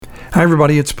Hi,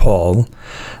 everybody. It's Paul.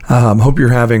 Hope you're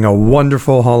having a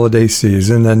wonderful holiday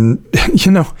season. And,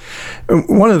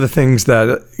 one of the things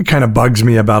that kind of bugs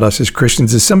me about us as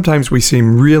Christians is sometimes we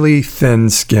seem really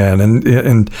thin-skinned.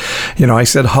 And I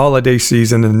said holiday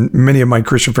season, and many of my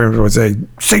Christian friends would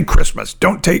say Christmas.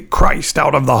 Don't take Christ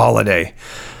out of the holiday.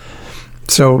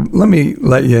 So let me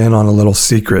let you in on a little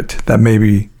secret that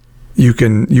maybe you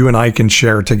and I can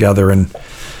share together and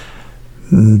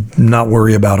not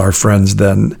worry about our friends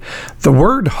then. The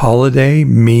word holiday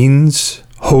means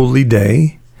holy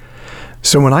day.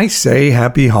 So when I say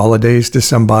happy holidays to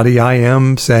somebody, I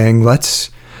am saying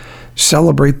let's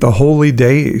celebrate the holy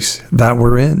days that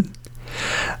we're in.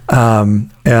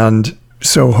 And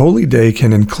so holy day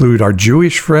can include our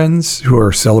Jewish friends who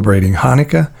are celebrating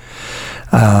Hanukkah,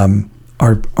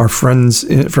 our friends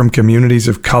from communities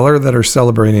of color that are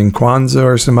celebrating Kwanzaa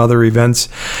or some other events.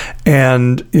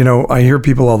 And, I hear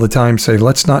people all the time say,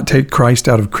 let's not take Christ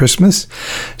out of Christmas.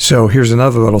 So here's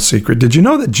another little secret. Did you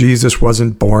know that Jesus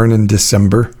wasn't born in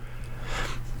December?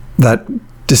 That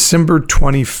December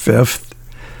 25th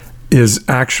is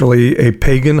actually a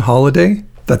pagan holiday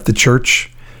that the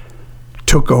church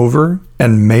took over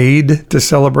and made to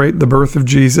celebrate the birth of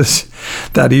Jesus,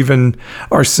 that even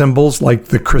our symbols like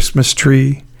the Christmas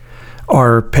tree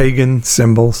are pagan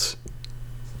symbols.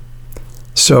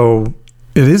 So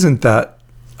it isn't that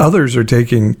others are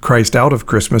taking Christ out of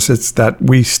Christmas, it's that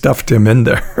we stuffed him in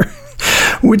there.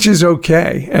 Which is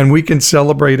okay, and we can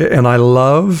celebrate it. And I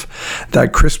love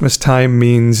that Christmas time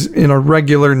means in a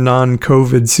regular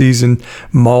non-COVID season,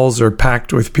 malls are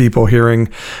packed with people hearing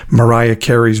Mariah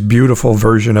Carey's beautiful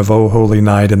version of Oh Holy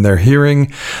Night, and they're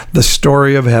hearing the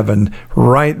story of heaven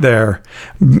right there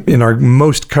in our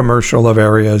most commercial of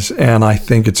areas, and I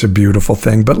think it's a beautiful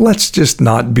thing. But let's just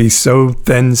not be so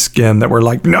thin-skinned that we're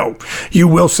like, no, you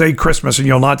will say Christmas and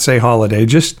you'll not say holiday.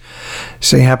 Just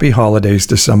say happy holidays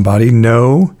to somebody.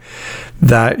 Know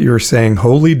that you're saying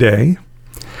holy day,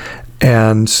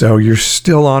 and so you're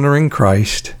still honoring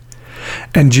Christ.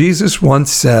 And Jesus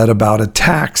once said about a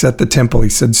tax at the temple, he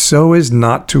said, so as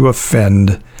not to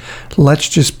offend, let's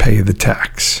just pay the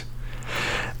tax.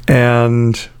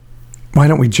 And why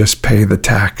don't we just pay the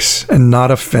tax and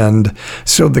not offend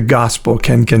so the gospel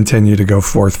can continue to go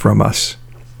forth from us?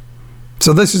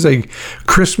 So this is a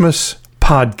Christmas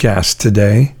podcast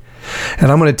today.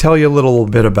 And I'm going to tell you a little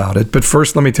bit about it. But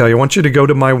first, let me tell you, I want you to go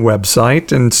to my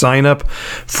website and sign up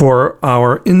for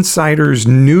our Insiders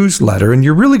newsletter. And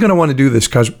you're really going to want to do this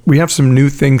because we have some new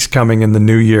things coming in the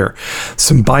new year.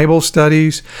 Some Bible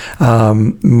studies,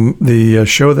 the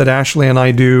show that Ashley and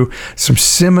I do, some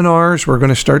seminars. We're going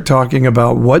to start talking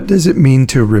about what does it mean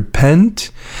to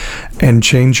repent and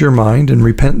change your mind. And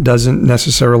repent doesn't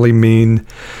necessarily mean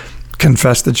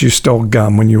confess that you stole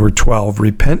gum when you were 12.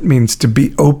 Repent means to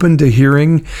be open to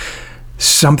hearing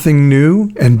something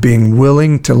new and being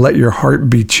willing to let your heart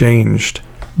be changed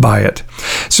by it.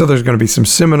 So there's going to be some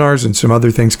seminars and some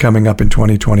other things coming up in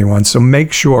 2021. So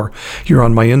make sure you're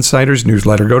on my Insiders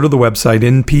newsletter. Go to the website,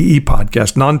 NPE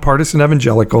Podcast, Nonpartisan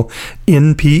Evangelical,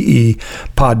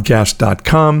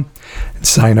 npepodcast.com, and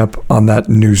sign up on that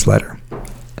newsletter.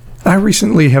 I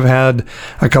recently have had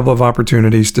a couple of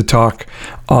opportunities to talk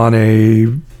on a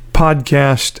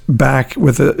podcast back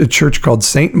with a church called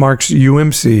St. Mark's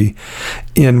UMC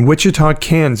in Wichita,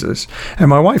 Kansas. And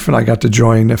my wife and I got to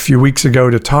join a few weeks ago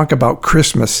to talk about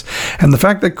Christmas and the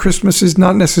fact that Christmas is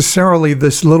not necessarily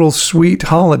this little sweet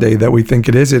holiday that we think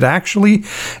it is. It actually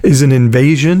is an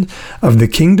invasion of the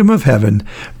kingdom of heaven,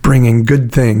 bringing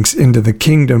good things into the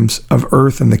kingdoms of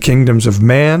earth and the kingdoms of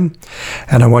man.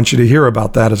 And I want you to hear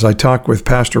about that as I talk with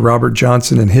Pastor Robert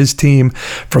Johnson and his team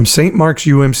from St. Mark's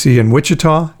UMC in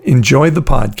Wichita. Enjoy the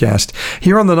podcast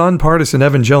here on the Nonpartisan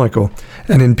Evangelical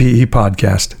and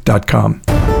NPEpodcast.com.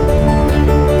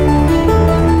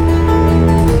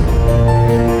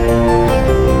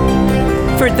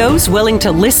 For those willing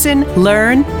to listen,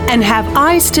 learn, and have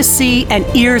eyes to see and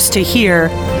ears to hear,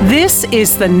 this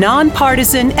is the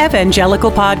Nonpartisan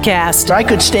Evangelical Podcast. I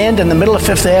could stand in the middle of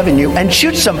Fifth Avenue and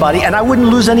shoot somebody and I wouldn't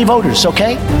lose any voters,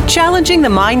 okay? Challenging the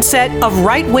mindset of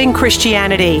right-wing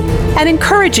Christianity and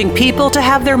encouraging people to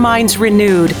have their minds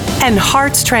renewed and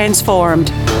hearts transformed.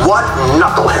 What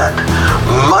knucklehead,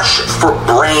 mush for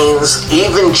brains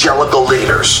evangelical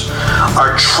leaders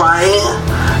are trying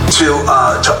to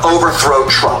overthrow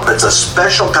Trump. It's a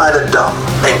special kind of dumb,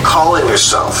 and calling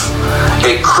yourself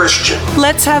a Christian.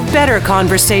 Let's have better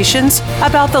conversations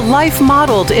about the life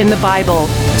modeled in the Bible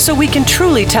so we can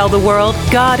truly tell the world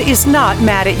God is not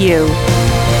mad at you.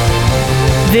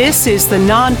 This is the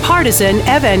Nonpartisan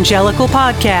Evangelical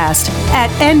Podcast at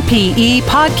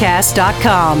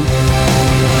npepodcast.com.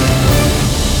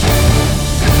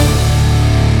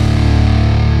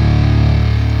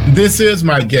 This is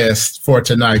my guest for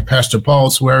tonight, Pastor Paul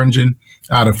Swearingen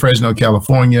out of Fresno,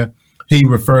 California. He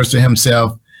refers to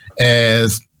himself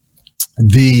as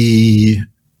the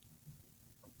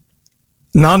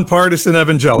nonpartisan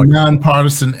evangelical.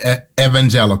 Nonpartisan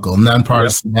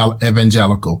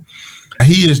evangelical.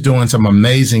 He is doing some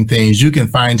amazing things. You can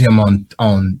find him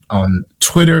on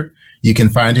Twitter. You can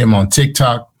find him on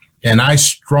TikTok. And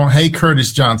hey,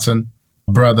 Curtis Johnson,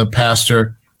 brother,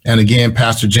 pastor, and again,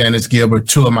 Pastor Janice Gilbert,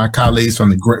 two of my colleagues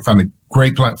from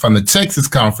the Texas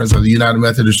Conference of the United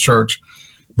Methodist Church.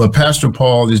 But Pastor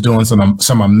Paul is doing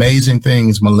some amazing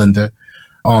things, Melinda,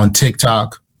 on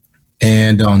TikTok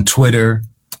and on Twitter,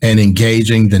 and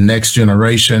engaging the next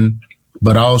generation,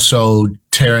 but also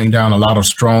tearing down a lot of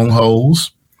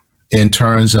strongholds in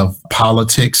terms of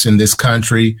politics in this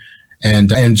country,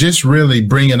 and just really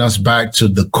bringing us back to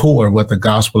the core of what the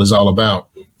gospel is all about,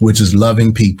 which is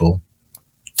loving people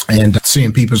and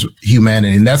seeing people's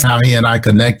humanity. And that's how he and I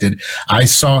connected. I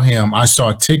saw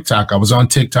TikTok. I was on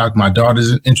TikTok. My daughter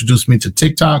introduced me to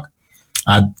TikTok.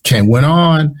 I went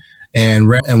on, and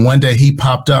one day he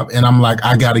popped up, and I'm like,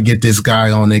 I got to get this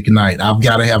guy on Ignite. I've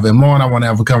got to have him on. I want to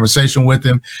have a conversation with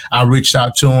him. I reached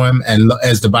out to him, and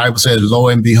as the Bible says, lo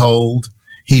and behold,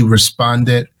 he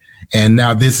responded. And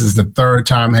now this is the third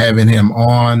time having him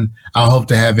on. I hope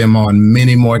to have him on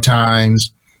many more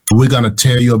times. We're going to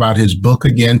tell you about his book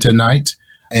again tonight.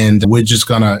 And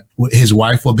his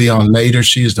wife will be on later.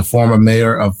 She is the former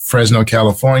mayor of Fresno,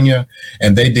 California.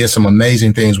 And they did some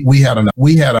amazing things. We had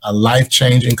a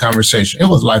life-changing conversation. It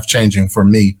was life-changing for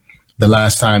me the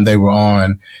last time they were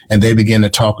on. And they began to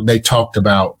talk. They talked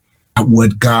about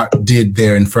what God did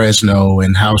there in Fresno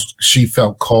and how she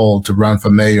felt called to run for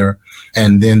mayor,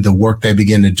 and then the work they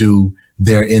began to do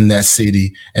there in that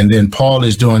city. And then Paul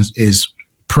is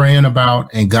praying about,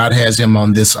 and God has him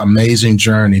on this amazing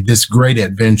journey, this great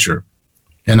adventure.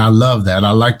 And I love that.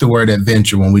 I like the word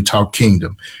adventure when we talk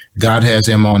kingdom. God has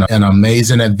him on an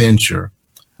amazing adventure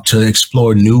to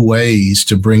explore new ways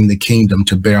to bring the kingdom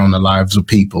to bear on the lives of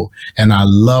people. And I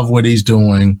love what he's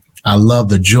doing. I love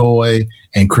the joy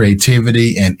and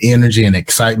creativity and energy and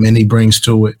excitement he brings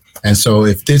to it. And so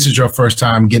if this is your first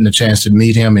time getting a chance to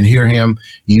meet him and hear him,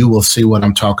 you will see what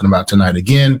I'm talking about tonight.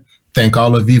 Again, thank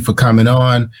all of you for coming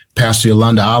on. Pastor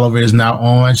Yolanda Oliver is now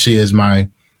on. She is my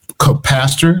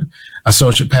co-pastor,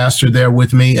 associate pastor there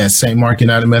with me at St. Mark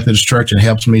United Methodist Church, and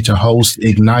helps me to host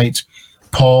Ignite.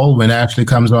 Paul, when Ashley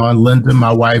comes on, Linda,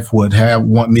 my wife,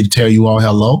 want me to tell you all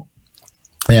hello.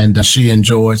 And she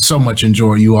enjoyed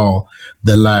you all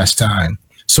the last time.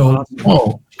 So,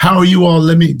 Paul, how are you all?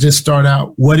 Let me just start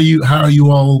out. How are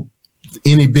you all?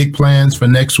 Any big plans for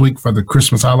next week for the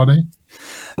Christmas holiday?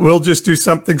 We'll just do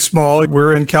something small.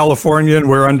 We're in California and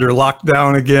we're under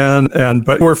lockdown again,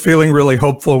 but we're feeling really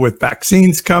hopeful with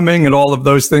vaccines coming and all of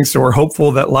those things. So we're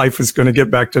hopeful that life is going to get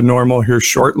back to normal here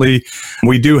shortly.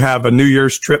 We do have a New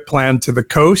Year's trip planned to the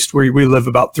coast. We live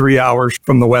about 3 hours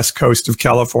from the west coast of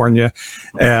California.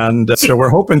 And so we're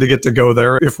hoping to get to go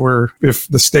there. If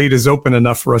the state is open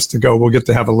enough for us to go, we'll get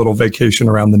to have a little vacation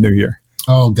around the new year.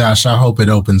 Oh, gosh, I hope it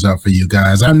opens up for you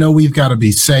guys. I know we've got to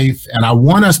be safe, and I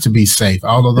want us to be safe.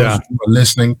 All of those who are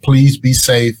listening, please be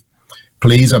safe.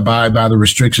 Please abide by the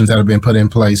restrictions that have been put in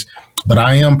place. But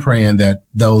I am praying that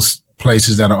those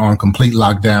places that are on complete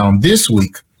lockdown this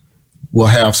week will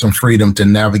have some freedom to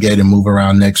navigate and move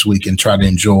around next week and try to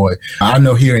enjoy. I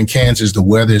know here in Kansas, the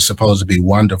weather is supposed to be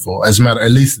wonderful. As a matter,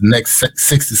 at least the next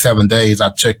 6 to 7 days,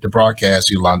 I checked the broadcast,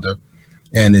 Yolanda,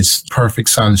 and it's perfect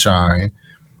sunshine.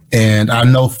 And I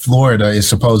know Florida is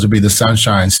supposed to be the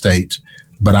sunshine state,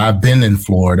 but I've been in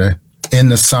Florida in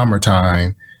the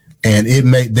summertime, and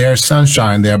there's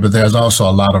sunshine there, but there's also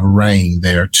a lot of rain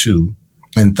there too,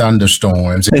 and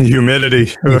thunderstorms and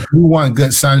humidity. If you want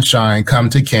good sunshine, come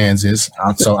to Kansas.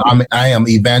 So I am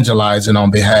evangelizing on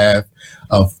behalf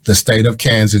of the state of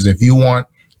Kansas. If you want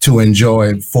to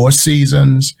enjoy 4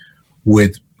 seasons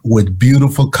with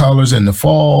beautiful colors in the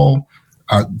fall,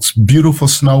 beautiful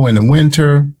snow in the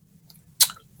winter,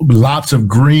 lots of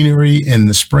greenery in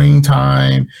the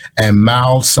springtime, and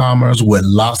mild summers with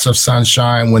lots of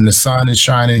sunshine. When the sun is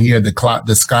shining here,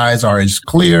 the skies are as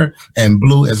clear and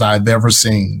blue as I've ever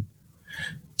seen.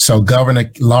 So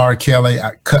Governor Laura Kelly,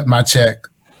 I cut my check.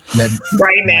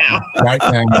 Right now.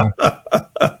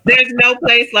 There's no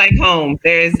place like home.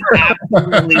 There's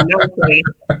absolutely no place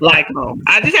like home.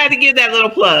 I just had to give that little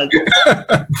plug.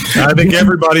 I think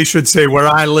everybody should say where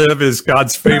I live is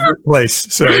God's favorite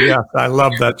place. So yeah, I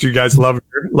love that. You guys love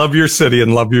your city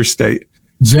and love your state.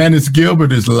 Janice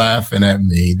Gilbert is laughing at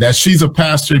me that she's a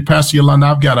pastor. Pastor Yolanda,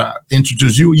 I've got to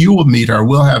introduce you. You will meet her.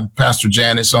 We'll have Pastor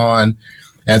Janice on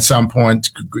at some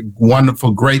point.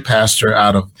 Wonderful, great pastor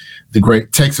out of the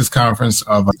great Texas Conference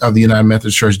of the United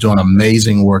Methodist Church, doing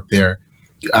amazing work there.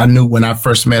 I knew when I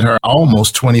first met her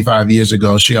almost 25 years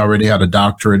ago, she already had a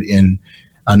doctorate in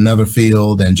another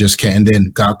field and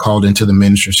then got called into the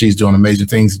ministry. She's doing amazing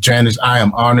things. Janice, I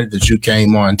am honored that you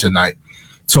came on tonight.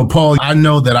 So, Paul, I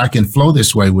know that I can flow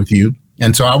this way with you.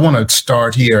 And so I want to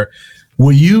start here.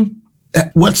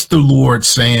 What's the Lord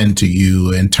saying to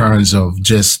you in terms of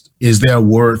is there a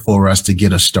word for us to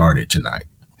get us started tonight?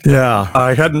 Yeah,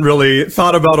 I hadn't really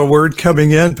thought about a word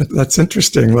coming in, but that's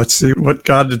interesting. Let's see what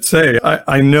God would say.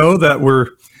 I know that we're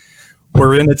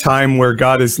in a time where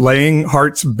God is laying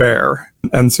hearts bare.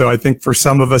 And so I think for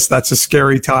some of us, that's a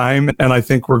scary time. And I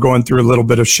think we're going through a little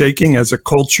bit of shaking as a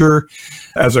culture,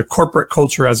 as a corporate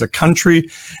culture, as a country,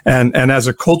 and as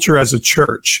a culture, as a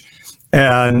church.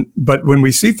 But when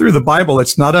we see through the Bible,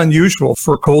 it's not unusual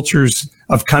for cultures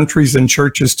of countries and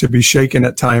churches to be shaken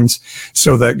at times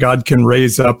so that God can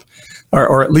raise up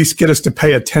or at least get us to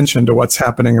pay attention to what's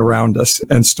happening around us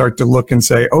and start to look and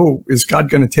say, oh, is God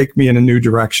going to take me in a new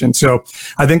direction? So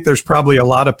I think there's probably a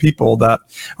lot of people that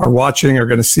are watching or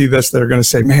going to see this that are going to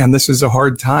say, man, this is a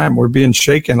hard time. We're being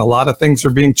shaken. A lot of things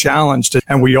are being challenged,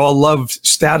 and we all love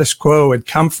status quo and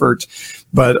comfort.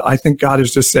 But I think God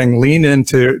is just saying, lean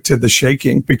into the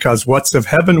shaking, because what's of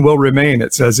heaven will remain,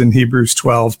 it says in Hebrews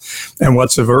 12, and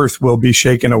what's of earth will be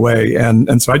shaken away.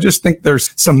 And so I just think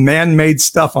there's some man-made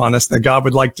stuff on us that God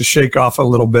would like to shake off a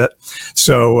little bit.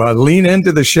 So lean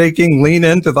into the shaking, lean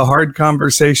into the hard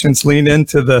conversations, lean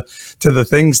into the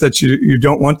things that you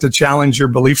don't want to challenge your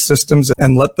belief systems,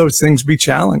 and let those things be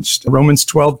challenged. Romans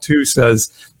 12:2 says,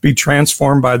 be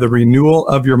transformed by the renewal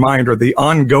of your mind, or the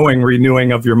ongoing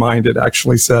renewing of your mind, it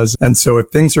actually says. And so if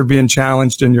things are being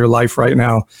challenged in your life right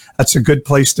now, that's a good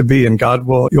place to be. And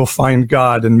you'll find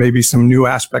God and maybe some new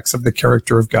aspects of the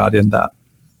character of God in that.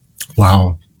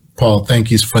 Wow. Paul, thank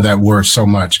you for that word so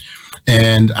much.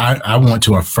 And I want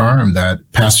to affirm that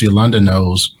Pastor Yolanda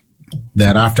knows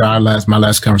that after my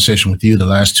last conversation with you, the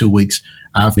last 2 weeks,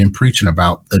 I've been preaching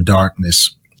about the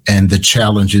darkness and the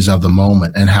challenges of the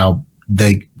moment, and how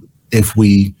if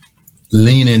we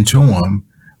lean into them,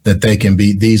 that they can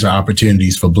be, these are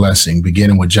opportunities for blessing,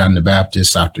 beginning with John the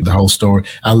Baptist after the whole story.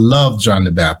 I love John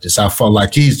the Baptist. I felt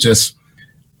like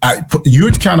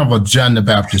you're kind of a John the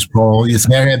Baptist, Paul.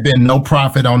 There had been no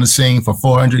prophet on the scene for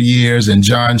 400 years, and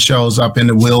John shows up in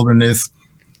the wilderness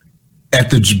at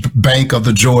the bank of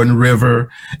the Jordan River,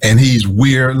 and he's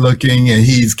weird looking, and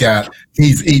he's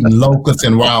eating locusts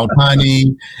and wild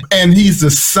honey, and he's the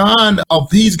son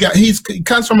of, he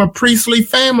comes from a priestly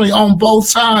family on both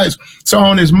sides. So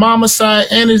on his mama's side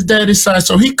and his daddy's side.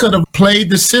 So he could have played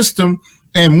the system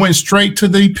and went straight to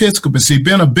the episcopacy,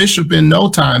 been a bishop in no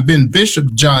time, been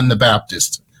Bishop John the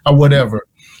Baptist or whatever.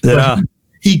 Yeah. But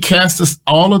he casts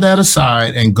all of that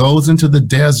aside and goes into the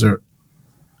desert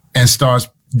and starts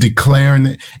declaring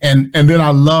it. And then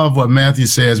I love what Matthew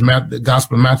says, the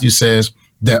Gospel of Matthew says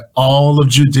that all of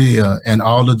Judea and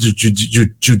all of the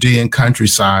Judean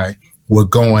countryside were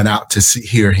going out to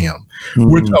hear him.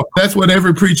 Mm-hmm. That's what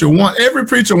every preacher wants. Every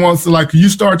preacher wants to, like, you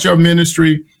start your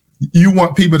ministry, you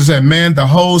want people to say, man, the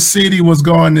whole city was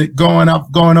going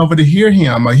over to hear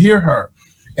him or hear her.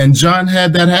 And John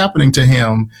had that happening to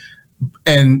him.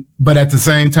 But at the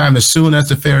same time, as soon as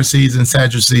the Pharisees and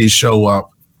Sadducees show up,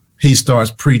 he starts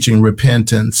preaching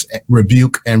repentance,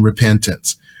 rebuke and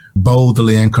repentance,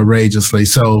 boldly and courageously.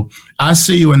 So I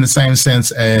see you in the same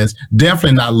sense as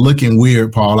definitely not looking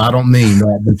weird, Paul. I don't mean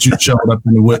that, but you showed up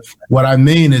in the way. What I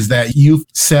mean is that you've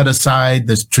set aside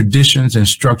the traditions and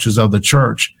structures of the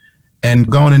church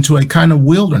and gone into a kind of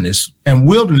wilderness. And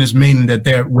wilderness meaning that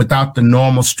they're without the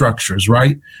normal structures,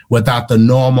 right? Without the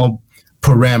normal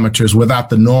parameters,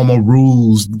 without the normal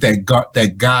rules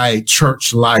that guide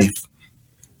church life.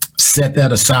 Set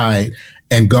that aside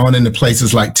and gone into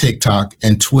places like TikTok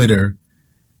and Twitter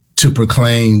to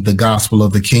proclaim the gospel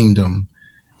of the kingdom.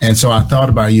 And so I thought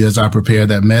about you as I prepared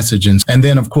that message. And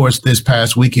then, of course, this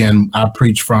past weekend, I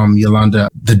preached from Yolanda,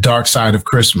 The Dark Side of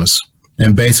Christmas,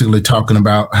 and basically talking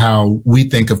about how we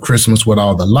think of Christmas with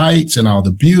all the lights and all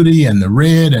the beauty and the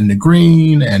red and the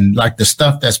green and like the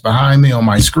stuff that's behind me on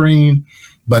my screen,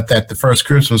 but that the first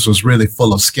Christmas was really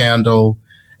full of scandal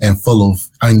and full of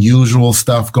unusual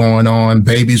stuff going on.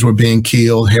 Babies were being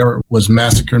killed. Herod was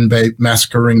massacring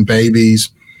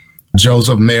babies.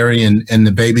 Joseph, Mary, and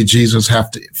the baby Jesus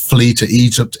have to flee to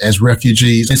Egypt as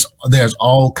refugees. There's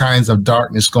all kinds of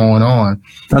darkness going on.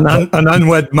 An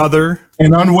unwed mother.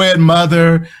 An unwed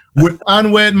mother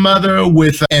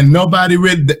and nobody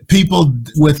really, people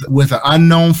with an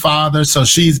unknown father. So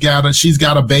she's got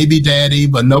a baby daddy,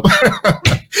 but nobody.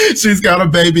 She's got a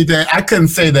baby daddy. I couldn't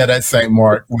say that at St.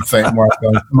 Mark.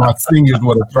 My singers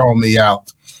would have thrown me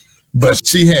out. But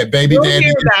she had baby daddy.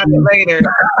 Hear about it later.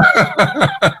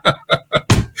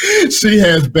 She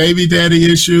has baby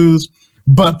daddy issues.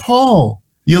 But Paul,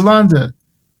 Yolanda,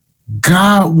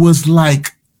 God was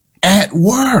like at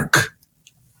work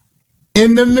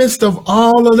in the midst of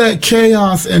all of that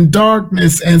chaos and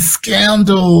darkness and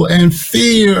scandal and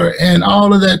fear and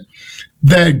all of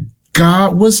that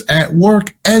God was at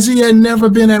work as he had never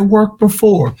been at work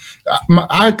before.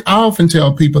 I often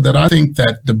tell people that I think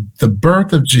that the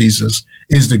birth of Jesus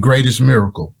is the greatest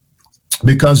miracle,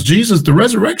 because the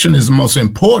resurrection is the most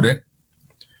important,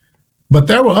 but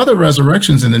there were other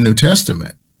resurrections in the New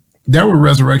Testament. There were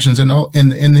resurrections in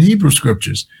the Hebrew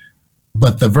scriptures,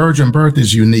 but the virgin birth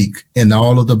is unique in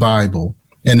all of the Bible,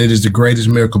 and it is the greatest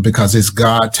miracle because it's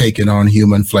God taking on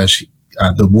human flesh.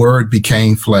 The Word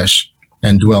became flesh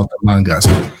and dwelt among us.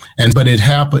 But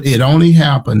it only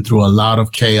happened through a lot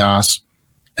of chaos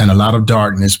and a lot of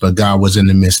darkness, but God was in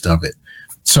the midst of it.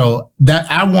 So that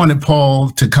I wanted Paul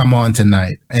to come on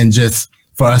tonight and just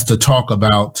for us to talk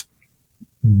about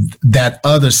that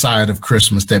other side of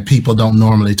Christmas that people don't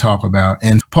normally talk about.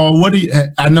 And Paul,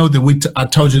 I know that I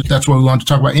told you that's what we want to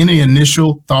talk about. Any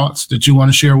initial thoughts that you want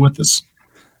to share with us?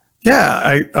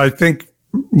 Yeah, I think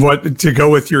to go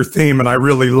with your theme, and I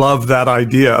really love that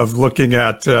idea of looking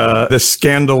at the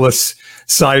scandalous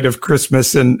side of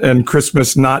Christmas and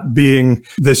Christmas not being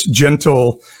this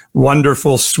gentle,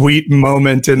 wonderful, sweet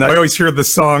moment. And I always hear the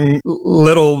song,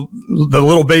 the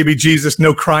little baby Jesus,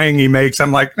 no crying he makes.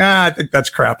 I'm like, I think that's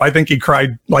crap. I think he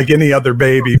cried like any other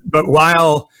baby. But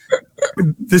while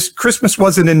this Christmas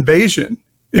was an invasion,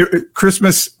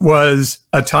 Christmas was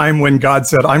a time when God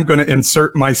said, I'm going to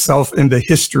insert myself into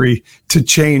history to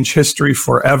change history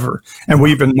forever. And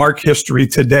we even mark history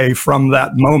today from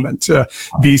that moment,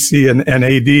 BC and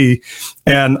AD.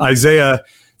 And Isaiah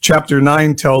chapter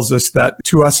 9 tells us that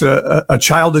to us a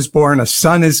child is born, a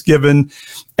son is given,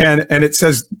 and it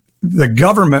says the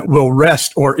government will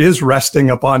rest or is resting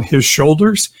upon his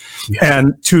shoulders. Yes.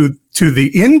 And to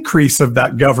the increase of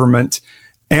that government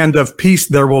and of peace,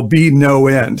 there will be no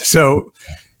end. So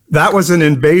that was an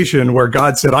invasion where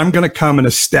God said, I'm going to come and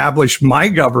establish my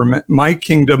government, my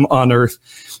kingdom on earth,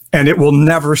 and it will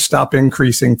never stop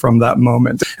increasing from that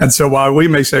moment. And so while we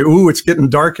may say, ooh, it's getting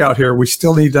dark out here, we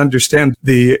still need to understand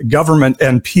the government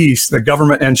and peace, the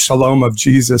government and shalom of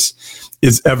Jesus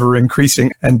is ever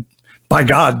increasing. And by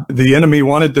God, the enemy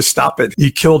wanted to stop it.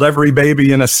 He killed every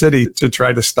baby in a city to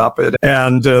try to stop it.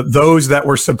 And those that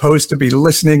were supposed to be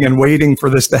listening and waiting for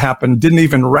this to happen didn't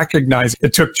even recognize it.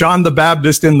 It took John the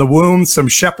Baptist in the womb, some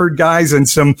shepherd guys, and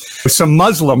some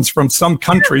Muslims from some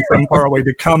country from far away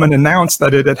to come and announce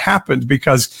that it had happened,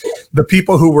 because the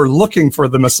people who were looking for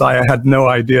the Messiah had no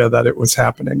idea that it was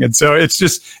happening. And so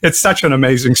it's such an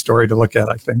amazing story to look at,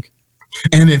 I think.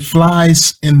 And it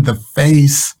flies in the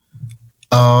face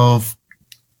of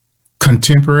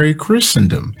contemporary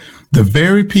Christendom. The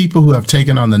very people who have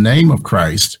taken on the name of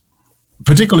Christ,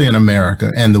 particularly in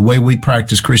America, and the way we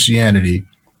practice Christianity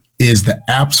is the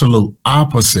absolute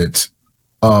opposite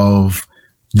of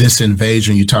this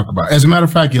invasion you talk about. As a matter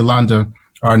of fact, Yolanda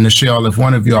or Nichelle, if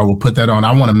one of y'all will put that on,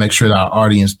 I want to make sure that our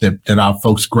audience, that our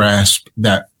folks grasp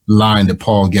that line that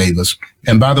Paul gave us.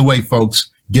 And by the way, folks,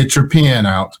 get your pen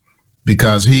out,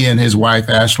 because he and his wife,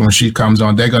 Ashley, when she comes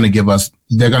on, they're going to give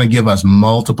us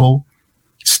multiple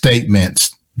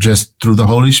statements just through the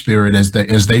Holy Spirit as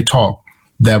they talk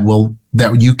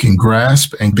that you can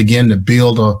grasp and begin to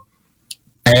build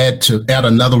add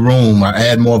another room or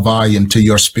add more volume to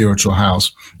your spiritual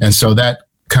house. And so that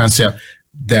concept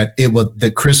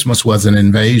that Christmas was an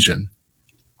invasion.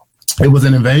 It was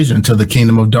an invasion to the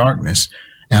kingdom of darkness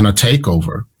and a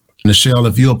takeover. Nichelle,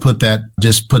 if you'll put that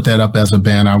up as a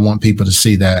banner, I want people to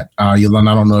see that. Yolanda,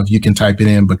 I don't know if you can type it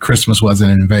in, but Christmas was an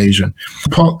invasion.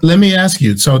 Paul, let me ask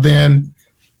you. So then,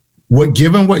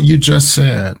 given what you just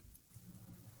said,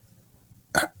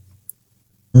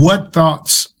 what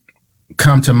thoughts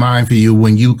come to mind for you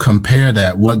when you compare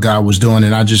that, what God was doing,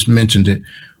 and I just mentioned it,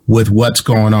 with what's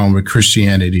going on with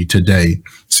Christianity today?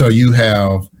 So you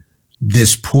have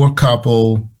this poor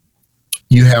couple,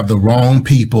 you have the wrong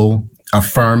people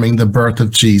affirming the birth of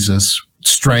Jesus,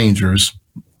 strangers,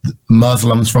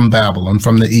 Muslims from Babylon,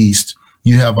 from the East.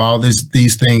 You have all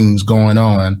these things going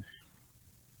on.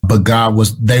 but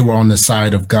they were on the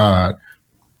side of God.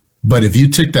 But if you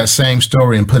took that same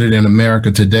story and put it in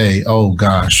America today, oh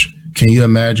gosh, can you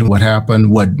imagine what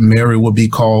happened? What Mary would be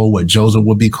called, what Joseph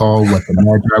would be called, what the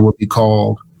Magi would be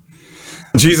called.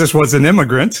 Jesus was an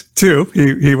immigrant too.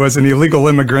 He was an illegal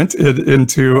immigrant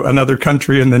into another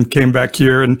country and then came back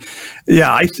here. And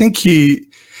yeah, I think he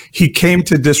came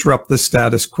to disrupt the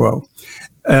status quo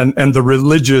and the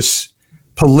religious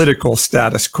political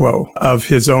status quo of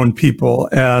his own people.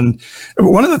 And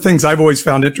one of the things I've always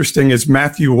found interesting is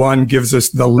Matthew 1 gives us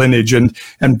the lineage, and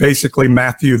basically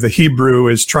Matthew, the Hebrew,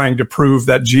 is trying to prove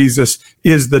that Jesus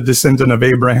is the descendant of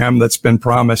Abraham that's been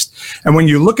promised. And when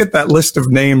you look at that list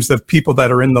of names of people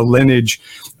that are in the lineage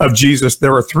of Jesus,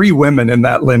 there are 3 women in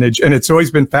that lineage. And it's always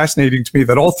been fascinating to me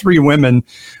that all 3 women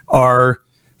are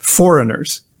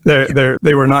foreigners.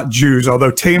 They were not Jews, although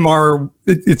Tamar,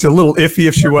 it's a little iffy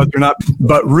if she was or not,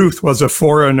 but Ruth was a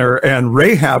foreigner and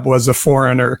Rahab was a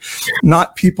foreigner,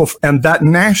 not people. And that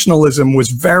nationalism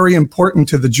was very important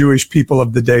to the Jewish people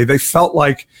of the day. They felt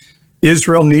like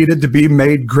Israel needed to be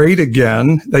made great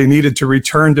again. They needed to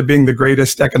return to being the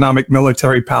greatest economic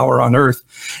military power on earth.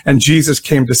 And Jesus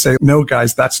came to say, no,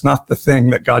 guys, that's not the thing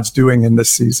that God's doing in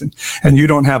this season. And you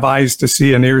don't have eyes to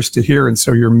see and ears to hear. And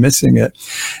so you're missing it.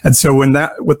 And so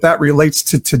what that relates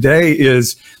to today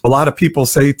is a lot of people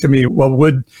say to me, well,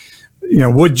 would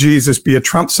Jesus be a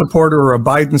Trump supporter or a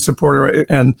Biden supporter?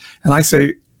 And I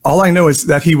say, all I know is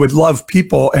that he would love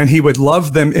people, and he would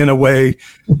love them in a way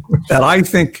that I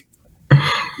think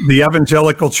the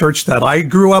evangelical church that I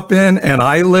grew up in and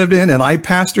I lived in and I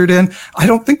pastored in, I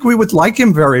don't think we would like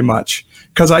him very much,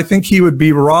 because I think he would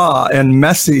be raw and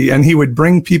messy, and he would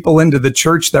bring people into the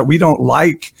church that we don't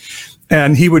like.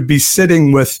 And he would be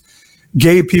sitting with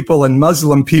gay people and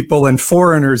Muslim people and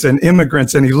foreigners and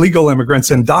immigrants and illegal immigrants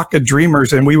and DACA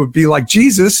dreamers. And we would be like,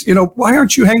 Jesus, why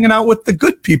aren't you hanging out with the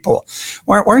good people?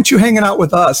 Why aren't you hanging out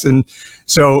with us? And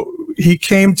so he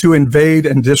came to invade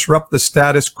and disrupt the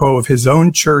status quo of his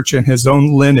own church and his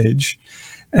own lineage,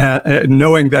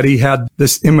 knowing that he had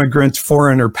this immigrant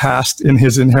foreigner past in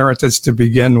his inheritance to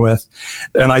begin with.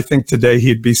 And I think today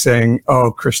he'd be saying,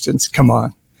 oh, Christians, come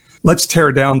on. Let's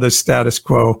tear down this status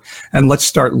quo and let's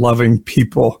start loving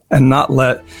people and not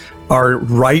let our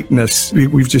rightness,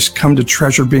 we've just come to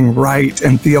treasure being right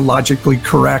and theologically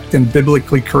correct and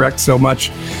biblically correct so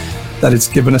much that it's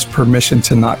given us permission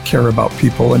to not care about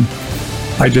people. And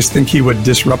I just think he would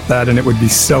disrupt that, and it would be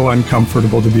so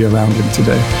uncomfortable to be around him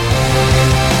today.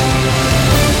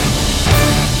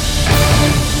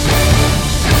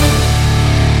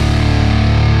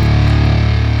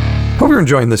 Hope you're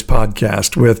enjoying this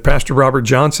podcast with Pastor Robert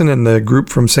Johnson and the group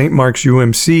from St. Mark's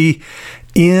UMC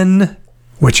in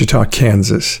Wichita,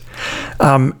 Kansas.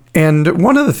 And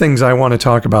one of the things I want to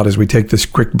talk about as we take this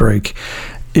quick break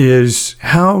is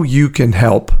how you can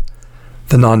help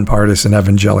the nonpartisan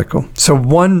evangelical. So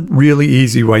one really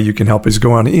easy way you can help is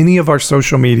go on any of our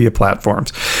social media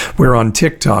platforms. We're on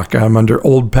TikTok. I'm under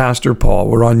Old Pastor Paul.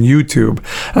 We're on YouTube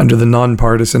under the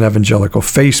Nonpartisan Evangelical.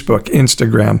 Facebook,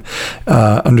 Instagram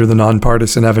under the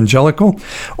Nonpartisan Evangelical.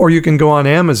 Or you can go on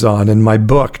Amazon and my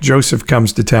book, Joseph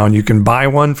Comes to Town. You can buy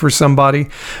one for somebody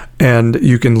and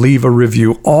you can leave a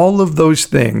review. All of those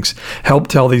things help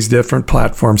tell these different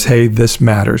platforms, hey, this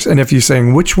matters. And if you're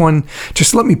saying, which one,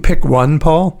 just let me pick one,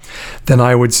 Paul, then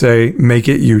I would say, make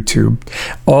it YouTube.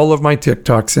 All of my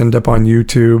TikToks end up on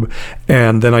YouTube,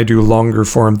 and then I do longer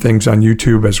form things on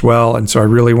YouTube as well. And so I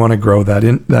really want to grow that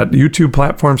YouTube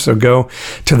platform. So go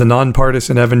to the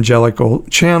Nonpartisan Evangelical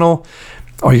channel.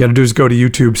 All you got to do is go to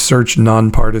YouTube, search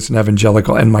Nonpartisan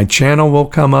Evangelical, and my channel will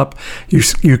come up.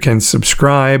 You can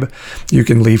subscribe, you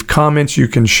can leave comments, you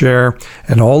can share,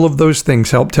 and all of those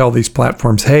things help tell these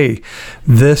platforms, hey,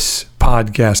 this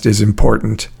podcast is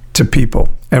important to people.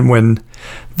 And when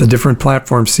the different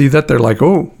platforms see that, they're like,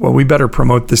 oh, well, we better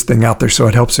promote this thing out there, so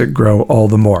it helps it grow all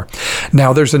the more.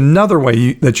 Now, there's another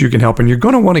way that you can help, and you're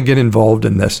going to want to get involved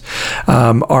in this.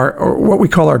 Our what we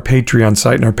call our Patreon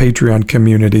site and our Patreon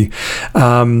community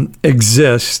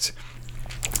exists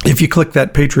if you click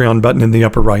that Patreon button in the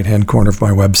upper right-hand corner of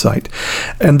my website.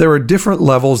 And there are different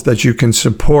levels that you can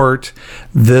support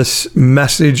this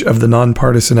message of the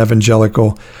nonpartisan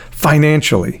evangelical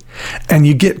financially. And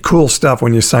you get cool stuff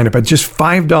when you sign up at just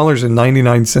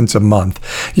 $5.99 a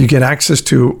month. You get access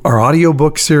to our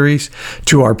audiobook series,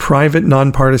 to our private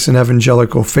nonpartisan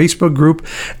evangelical Facebook group,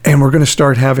 and we're going to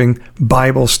start having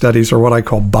Bible studies, or what I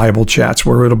call Bible chats,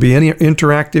 where it'll be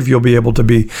interactive. You'll be able to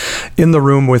be in the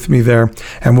room with me there,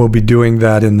 and we'll be doing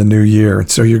that in the new year.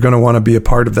 So you're going to want to be a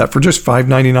part of that for just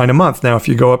 $5.99 a month. Now, if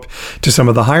you go up to some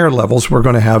of the higher levels, we're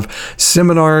going to have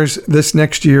seminars this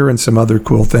next year and some other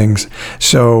cool things. things.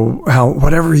 So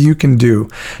whatever you can do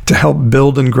to help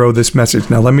build and grow this message.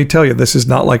 Now, let me tell you, this is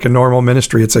not like a normal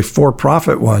ministry. It's a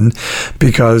for-profit one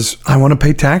because I want to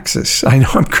pay taxes. I know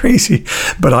I'm crazy,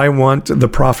 but I want the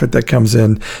profit that comes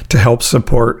in to help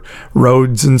support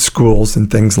roads and schools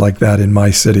and things like that in my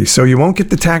city. So you won't get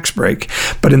the tax break.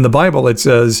 But in the Bible, it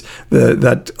says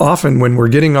that often when we're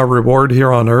getting our reward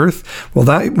here on earth, well,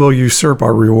 that will usurp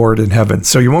our reward in heaven.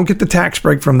 So you won't get the tax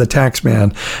break from the tax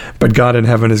man, but God in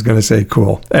heaven is going to say,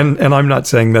 cool. And I'm not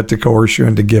saying that to coerce you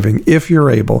into giving, if you're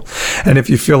able, and if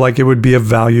you feel like it would be of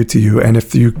value to you, and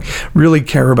if you really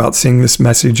care about seeing this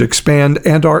message expand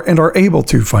and are able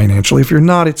to financially. If you're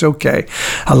not, it's okay.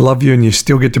 I love you and you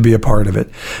still get to be a part of it.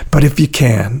 But if you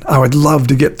can, I would love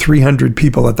to get 300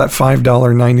 people at that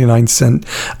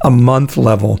 $5.99 a month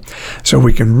level so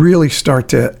we can really start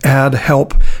to add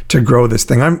help to grow this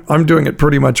thing. I'm doing it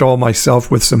pretty much all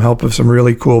myself with some help of some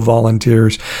really cool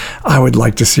volunteers. I would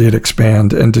like to see it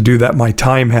expand, and to do that, my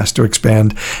time has to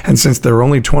expand. And since there are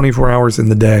only 24 hours in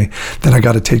the day, then I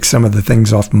got to take some of the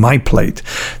things off my plate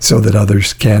so that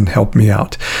others can help me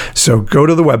out. So go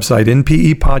to the website,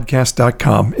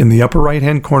 npepodcast.com. In the upper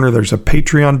right-hand corner, there's a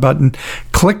Patreon button.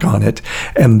 Click on it,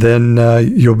 and then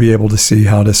you'll be able to see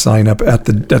how to sign up at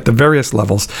the various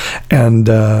levels and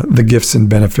the gifts and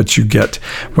benefits you get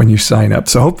when you sign up.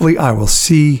 So hopefully I will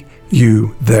see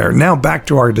you there. Now back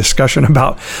to our discussion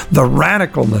about the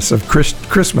radicalness of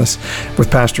Christmas with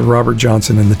Pastor Robert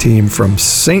Johnson and the team from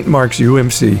St. Mark's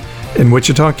UMC in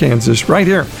Wichita, Kansas, right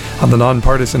here on the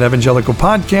Nonpartisan Evangelical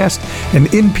Podcast and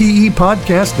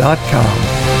npepodcast.com.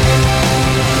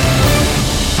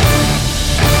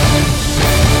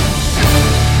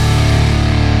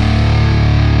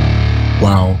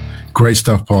 Wow. Great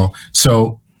stuff, Paul.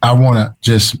 So I want to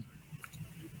just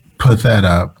put that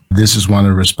up. This is one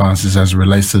of the responses as it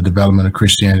relates to the development of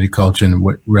Christianity culture in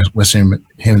the Western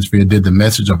Hemisphere. Did the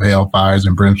message of hellfires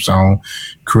and brimstone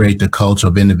create the culture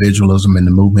of individualism in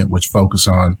the movement, which focused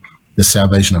on the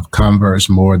salvation of converts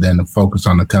more than the focus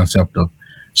on the concept of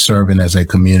serving as a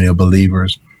community of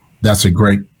believers? That's a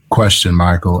great question,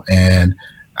 Michael. And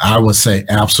I would say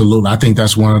absolutely. I think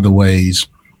that's one of the ways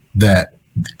that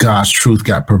God's truth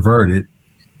got perverted,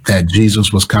 that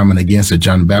Jesus was coming against, that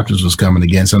John the Baptist was coming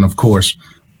against. And of course,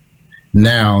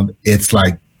 now it's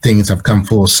like things have come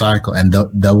full cycle, and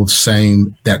those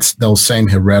same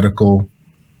heretical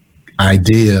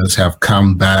ideas have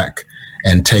come back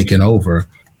and taken over.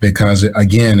 Because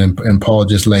again, and Paul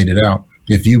just laid it out,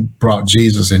 if you brought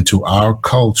Jesus into our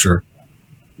culture,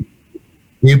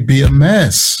 it'd be a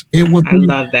mess. I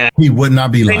love that. He would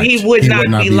not be liked. He would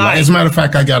not be liked. As a matter of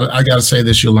fact, I gotta say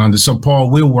this, Yolanda. So, Paul,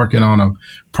 we're working on a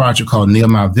project called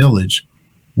Nehemiah Village,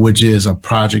 which is a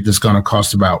project that's going to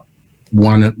cost about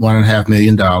 $1.5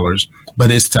 million,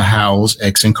 but it's to house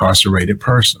ex-incarcerated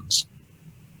persons,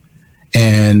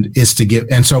 and it's to give.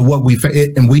 And so, we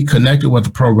connected with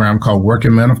a program called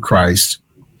Working Men of Christ.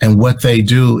 And what they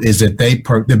do is that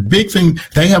the big thing,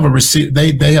 they have a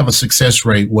success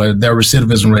rate where their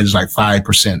recidivism rate is like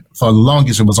 5%. For the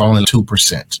longest, it was only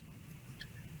 2%.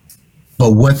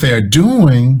 But what they're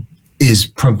doing is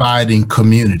providing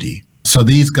community. So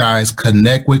these guys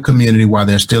connect with community while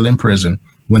they're still in prison.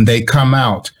 When they come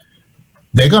out,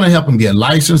 they're going to help them get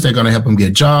licensed. They're going to help them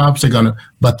get jobs.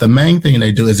 But the main thing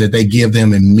they do is that they give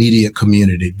them immediate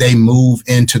community. They move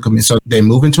into community. So they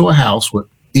move into a house with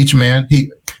each man.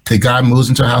 The guy moves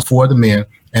into a house for the men,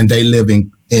 and they live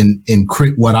in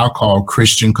what I'll call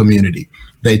Christian community.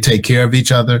 They take care of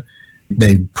each other.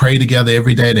 They pray together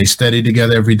every day. They study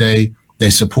together every day.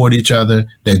 They support each other.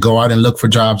 They go out and look for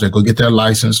jobs. They go get their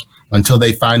license. Until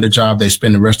they find a job, they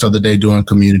spend the rest of the day doing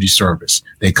community service.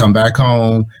 They come back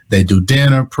home. They do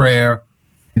dinner, prayer,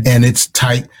 and it's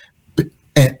tight.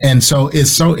 And so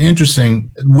it's so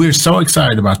interesting. We're so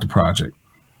excited about the project.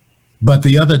 But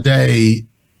the other day,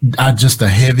 just a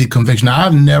heavy conviction. Now,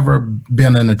 I've never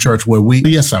been in a church where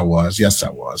yes, I was,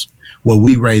 where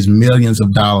we raised millions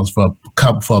of dollars for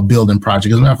a building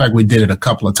project. As a matter of fact, we did it a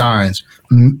couple of times,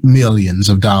 millions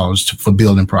of dollars for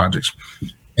building projects.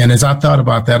 And as I thought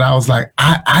about that, I was like,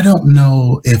 I don't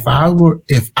know if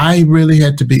I really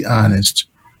had to be honest,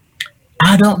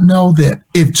 I don't know that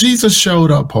if Jesus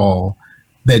showed up, Paul,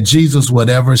 that Jesus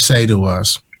would ever say to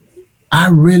us, I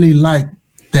really like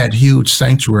that huge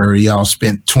sanctuary y'all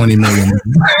spent $20 million.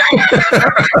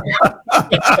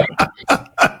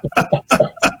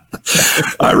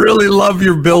 I really love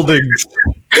your buildings.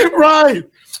 Right.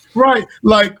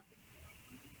 Like,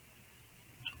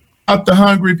 up the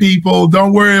hungry people.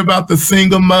 Don't worry about the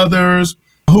single mothers.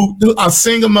 a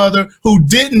single mother who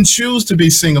didn't choose to be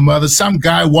single mother. Some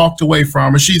guy walked away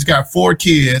from her. She's got 4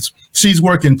 kids. She's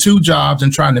working 2 jobs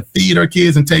and trying to feed her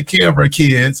kids and take care of her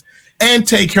kids and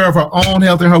take care of her own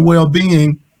health and her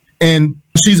well-being. And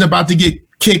she's about to get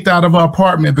kicked out of her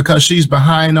apartment because she's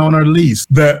behind on her lease.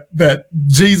 That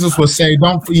Jesus would say,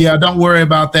 don't worry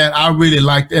about that. I really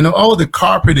like it. And the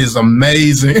carpet is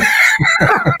amazing.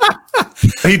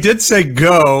 He did say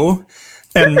go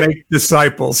and make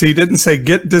disciples. He didn't say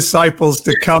get disciples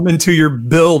to come into your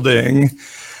building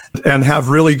and have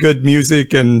really good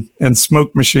music and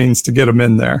smoke machines to get them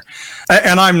in there.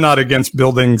 And I'm not against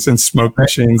buildings and smoke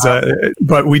machines,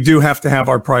 but we do have to have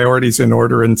our priorities in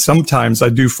order. And sometimes I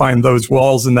do find those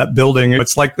walls in that building,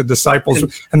 it's like the disciples,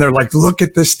 and they're like, look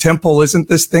at this temple. Isn't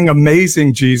this thing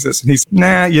amazing, Jesus? And he's,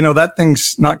 nah, that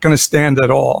thing's not going to stand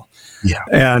at all.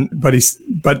 Yeah.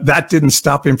 But that didn't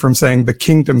stop him from saying the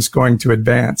kingdom's going to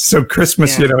advance. So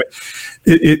Christmas,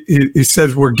 it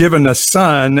says we're given a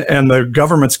son and the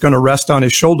government's going to rest on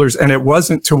his shoulders. And it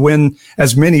wasn't to win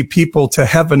as many people to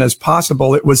heaven as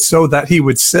possible. It was so that he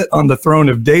would sit on the throne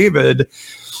of David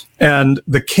and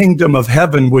the kingdom of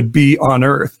heaven would be on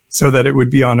earth, so that it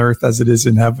would be on earth as it is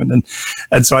in heaven.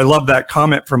 And so I love that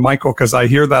comment from Michael, because I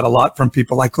hear that a lot from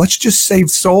people like, let's just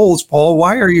save souls, Paul.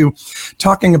 Why are you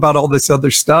talking about all this other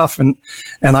stuff? And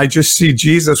I just see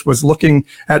Jesus was looking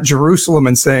at Jerusalem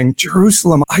and saying,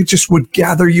 Jerusalem, I just would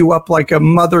gather you up like a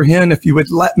mother hen if you would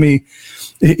let me.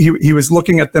 He was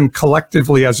looking at them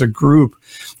collectively as a group.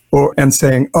 And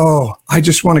saying, oh, I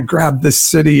just want to grab this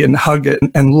city and hug it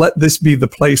and let this be the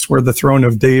place where the throne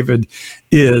of David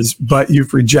is. But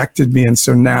you've rejected me. And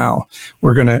so now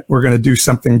we're going to do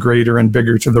something greater and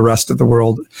bigger to the rest of the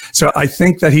world. So I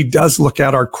think that he does look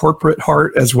at our corporate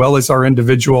heart as well as our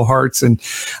individual hearts. And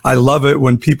I love it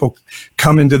when people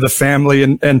come into the family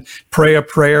and pray a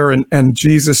prayer and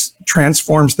Jesus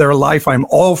transforms their life. I'm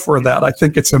all for that. I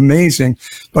think it's amazing.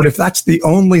 But if that's the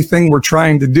only thing we're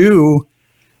trying to do,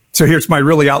 so here's my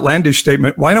really outlandish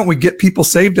statement. Why don't we get people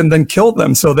saved and then kill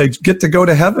them so they get to go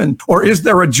to heaven? Or is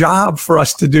there a job for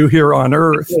us to do here on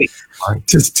earth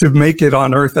to make it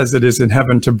on earth as it is in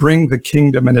heaven, to bring the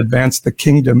kingdom and advance the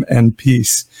kingdom and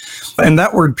peace? And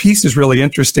that word peace is really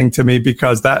interesting to me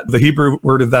because the Hebrew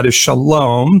word of that is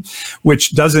shalom,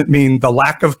 which doesn't mean the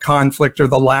lack of conflict or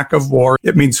the lack of war.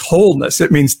 It means wholeness.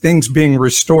 It means things being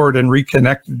restored and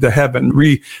reconnected to heaven,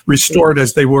 restored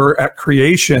as they were at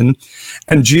creation.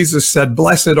 And Jesus said,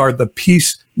 blessed are the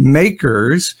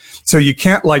peacemakers. So you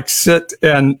can't sit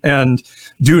and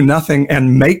do nothing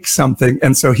and make something.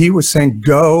 And so he was saying,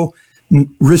 go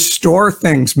restore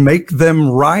things, make them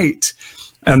right.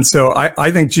 And so I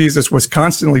think Jesus was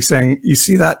constantly saying, you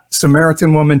see that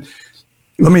Samaritan woman?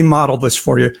 Let me model this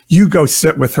for you. You go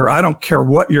sit with her. I don't care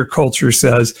what your culture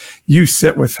says. You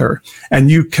sit with her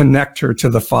and you connect her to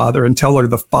the Father and tell her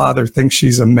the Father thinks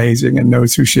she's amazing and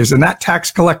knows who she is. And that tax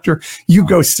collector, you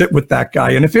go sit with that guy.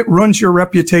 And if it ruins your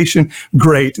reputation,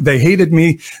 great. They hated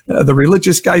me. The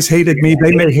religious guys hated me.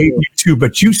 They may hate you too,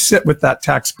 but you sit with that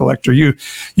tax collector. You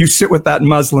sit with that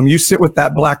Muslim. You sit with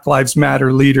that Black Lives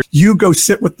Matter leader. You go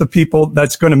sit with the people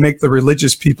that's going to make the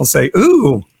religious people say,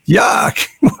 ooh, yuck.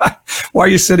 Why are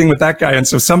you sitting with that guy? And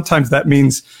so sometimes that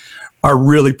means our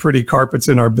really pretty carpets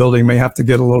in our building may have to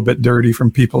get a little bit dirty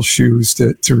from people's shoes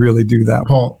to really do that.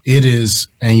 Paul, it is,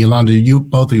 and Yolanda,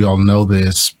 both of y'all know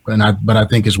this, but I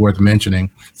think it's worth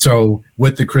mentioning. So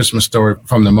with the Christmas story,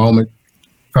 from the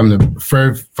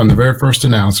very first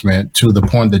announcement to the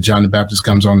point that John the Baptist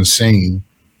comes on the scene,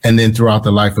 and then throughout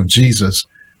the life of Jesus,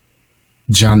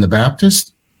 John the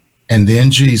Baptist and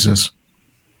then Jesus,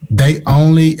 they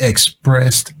only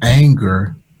expressed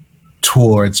anger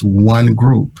towards one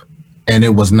group. And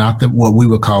it was not what we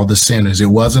would call the sinners. It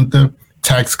wasn't the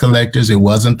tax collectors. It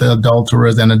wasn't the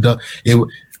adulterers and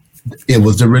it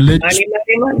was the religious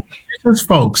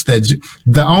folks. That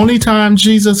the only time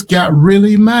Jesus got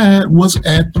really mad was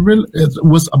and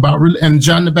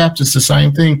John the Baptist, the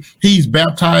same thing. He's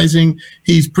baptizing,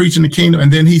 he's preaching the kingdom,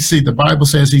 and then the Bible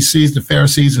says he sees the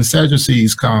Pharisees and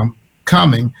Sadducees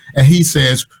coming, and he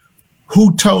says,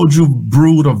 who told you,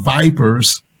 brood of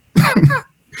vipers?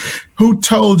 Who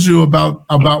told you about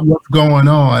what's going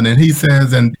on? And he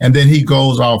says, and then he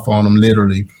goes off on them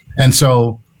literally. And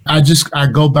so I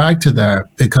go back to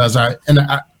that because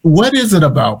what is it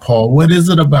about, Paul? What is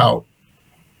it about?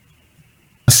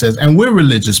 Says, and we're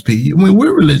religious people. I mean,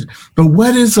 we're religious, but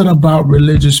what is it about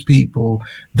religious people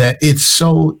that it's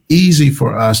so easy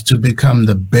for us to become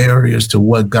the barriers to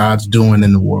what God's doing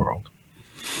in the world?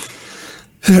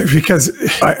 Because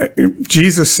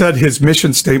Jesus said his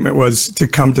mission statement was to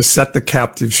come to set the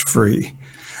captives free.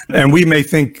 And we may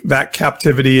think that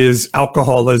captivity is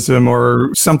alcoholism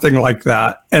or something like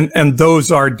that. And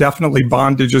those are definitely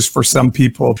bondages for some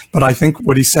people. But I think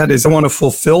what he said is, I want to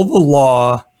fulfill the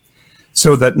law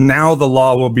so that now the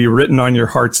law will be written on your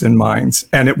hearts and minds.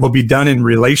 And it will be done in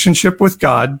relationship with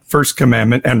God, first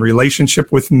commandment, and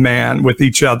relationship with man, with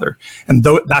each other. And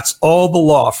that's all the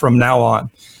law from now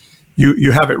on.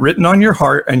 You have it written on your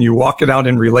heart and you walk it out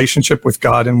in relationship with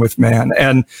God and with man.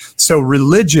 And so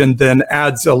religion then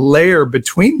adds a layer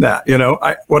between that.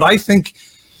 What I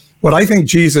think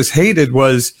Jesus hated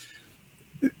was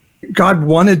God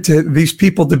wanted these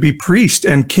people to be priests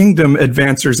and kingdom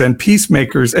advancers and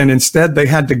peacemakers. And instead they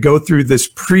had to go through this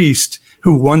priest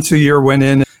who once a year went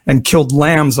in and killed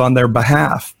lambs on their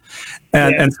behalf.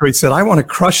 And so he said, I want to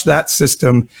crush that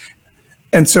system.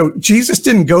 And so Jesus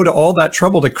didn't go to all that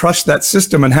trouble to crush that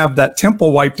system and have that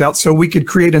temple wiped out so we could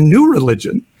create a new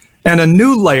religion and a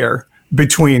new layer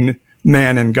between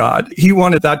man and God. He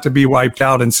wanted that to be wiped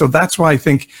out. And so that's why I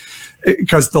think,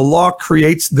 because the law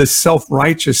creates this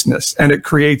self-righteousness and it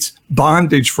creates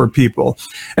bondage for people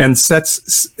and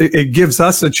it gives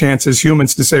us a chance as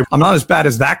humans to say, I'm not as bad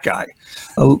as that guy,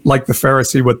 like the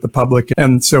Pharisee with the publican.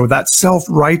 And so that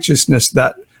self-righteousness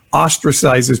that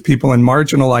ostracizes people and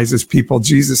marginalizes people,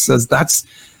 Jesus says that's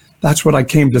what I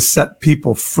came to set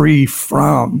people free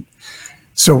from.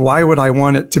 So why would I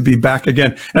want it to be back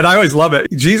again? And I always love it.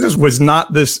 Jesus was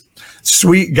not this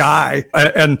sweet guy.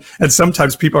 And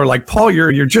sometimes people are like, Paul,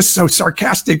 you're just so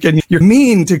sarcastic and you're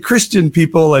mean to Christian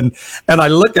people. And I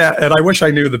look at, and I wish I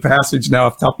knew the passage now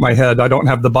off the top of my head. I don't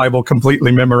have the Bible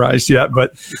completely memorized yet,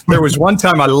 but there was one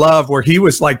time I love where he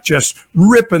was like just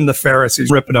ripping the Pharisees,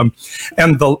 ripping them.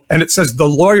 And it says the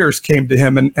lawyers came to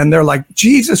him and they're like,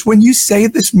 Jesus, when you say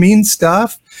this mean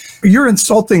stuff, you're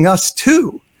insulting us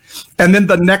too. And then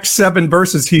the next 7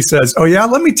 verses, he says, oh, yeah,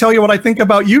 let me tell you what I think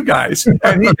about you guys.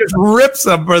 And he just rips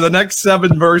them for the next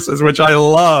 7 verses, which I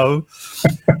love.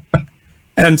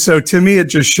 And so to me, it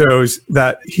just shows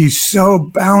that he's so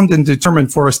bound and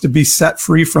determined for us to be set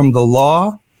free from the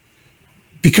law.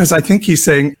 Because I think he's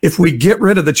saying, if we get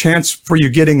rid of the chance for you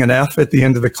getting an F at the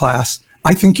end of the class,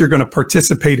 I think you're going to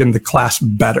participate in the class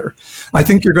better. I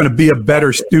think you're going to be a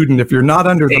better student if you're not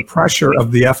under the pressure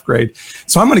of the F grade.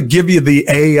 So I'm going to give you the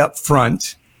A up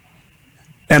front.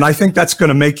 And I think that's going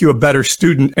to make you a better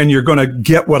student and you're going to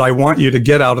get what I want you to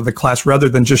get out of the class rather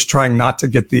than just trying not to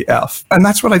get the F. And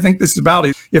that's what I think this is about.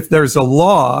 If there's a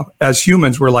law, as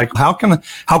humans, we're like, how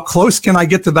close can I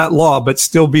get to that law but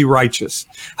still be righteous?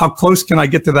 How close can I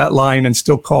get to that line and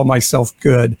still call myself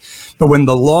good? But when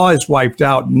the law is wiped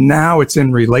out, now it's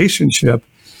in relationship.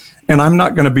 And I'm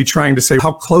not going to be trying to say,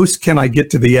 how close can I get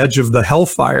to the edge of the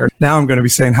hellfire? Now I'm going to be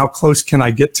saying, how close can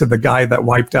I get to the guy that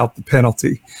wiped out the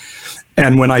penalty?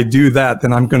 And when I do that,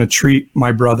 then I'm going to treat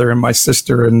my brother and my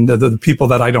sister and the people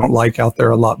that I don't like out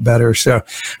there a lot better. So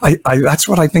that's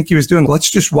what I think he was doing. Let's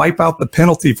just wipe out the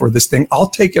penalty for this thing. I'll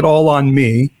take it all on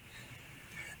me.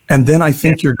 And then I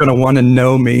think you're going to want to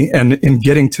know me. And in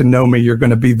getting to know me, you're going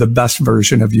to be the best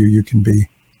version of you can be.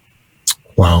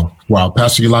 Wow.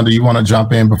 Pastor Yolanda, you want to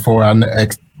jump in before I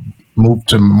move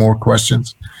to more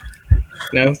questions?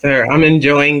 No, sir. I'm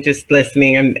enjoying just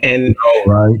listening. And all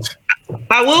right.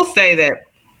 I will say that,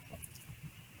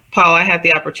 Paul, I had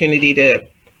the opportunity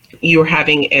you were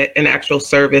having an actual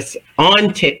service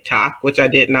on TikTok, which I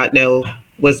did not know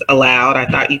was allowed. I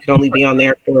thought you could only be on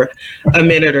there for a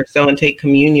minute or so and take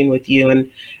communion with you.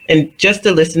 And just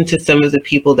to listen to some of the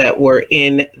people that were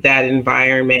in that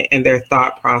environment and their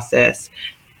thought process,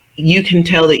 you can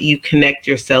tell that you connect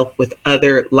yourself with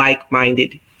other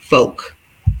like-minded folk.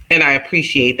 And I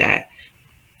appreciate that.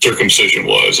 Circumcision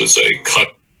it's a cut.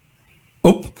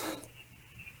 Oh,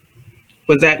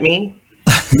 was that me?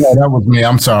 Yeah, that was me.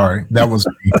 I'm sorry. That was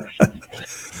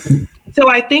me. So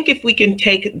I think if we can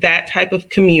take that type of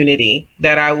community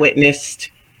that I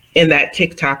witnessed in that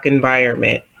TikTok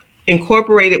environment,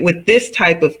 incorporate it with this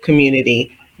type of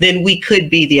community, then we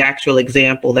could be the actual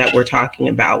example that we're talking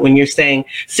about. When you're saying,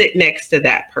 sit next to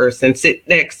that person, sit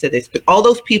next to this, but all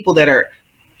those people that are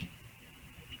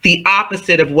the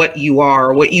opposite of what you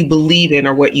are, or what you believe in,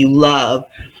 or what you love,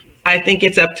 I think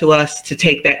it's up to us to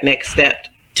take that next step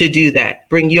to do that.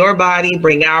 Bring your body,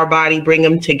 bring our body, bring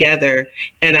them together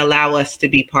and allow us to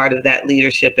be part of that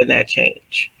leadership and that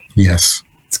change. Yes.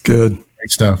 It's good.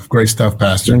 Great stuff,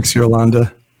 Pastor. Thanks,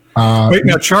 Yolanda. Wait,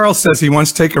 now Charles says he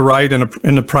wants to take a ride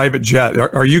in a private jet.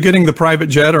 Are you getting the private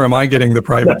jet or am I getting the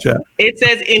private jet? It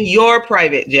says in your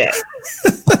private jet.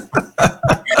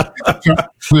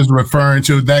 Was referring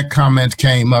to that comment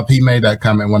came up. He made that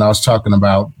comment when I was talking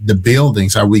about the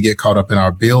buildings, how we get caught up in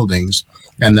our buildings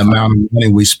and the amount of money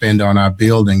we spend on our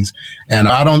buildings. And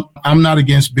I'm not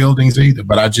against buildings either,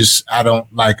 but I just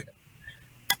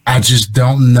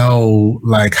don't know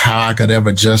like how I could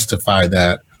ever justify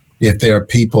that if there are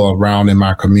people around in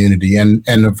my community. And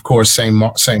of course,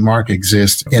 St. Mark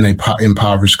exists in a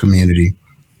impoverished community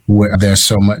where there's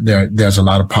so much, there's a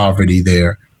lot of poverty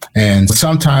there. And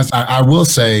sometimes I will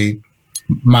say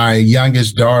my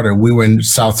youngest daughter, we were in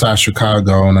Southside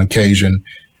Chicago on occasion,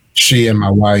 she and my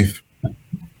wife,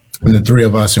 and the three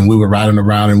of us, and we were riding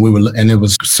around, and it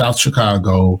was South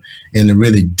Chicago in the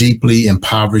really deeply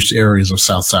impoverished areas of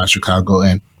Southside Chicago.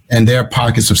 And there are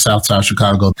pockets of Southside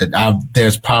Chicago that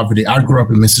there's poverty. I grew up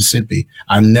in Mississippi.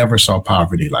 I never saw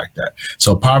poverty like that.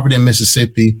 So poverty in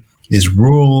Mississippi is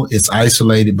rural, it's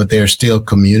isolated, but there's still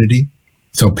community.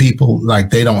 So people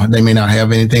they may not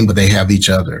have anything, but they have each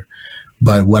other.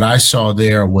 But what I saw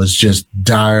there was just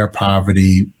dire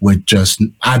poverty with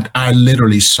I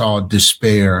literally saw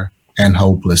despair and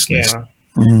hopelessness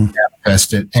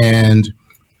manifested. And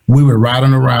we were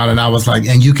riding around and I was like,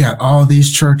 and you got all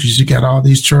these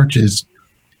churches.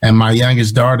 And my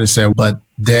youngest daughter said, but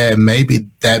Dad, maybe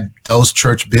those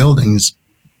church buildings,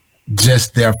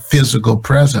 just their physical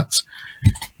presence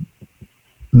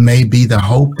may be the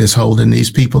hope that's holding these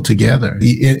people together.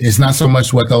 It's not so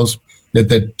much that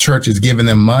the church is giving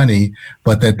them money,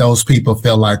 but that those people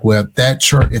feel like, well, if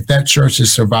that church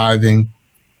is surviving,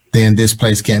 then this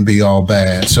place can't be all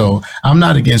bad. So I'm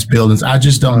not against buildings. I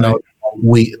just don't know.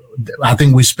 I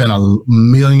think we spend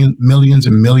millions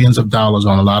and millions of dollars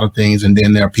on a lot of things, and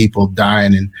then there are people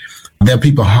dying, and there are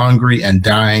people hungry and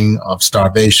dying of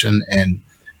starvation and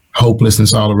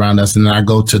hopelessness all around us. And then I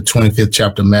go to 25th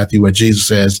chapter of Matthew, where Jesus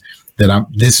says that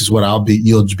this is what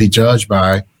you'll be judged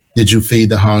by. Did you feed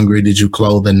the hungry? Did you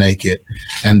clothe the naked?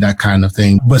 And that kind of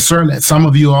thing. But certainly, some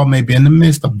of you all may be in the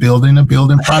midst of building a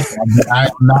building project. I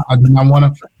do not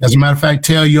want to, as a matter of fact,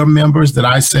 tell your members that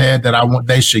I said that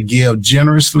they should give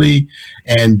generously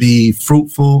and be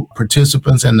fruitful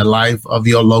participants in the life of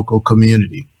your local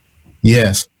community.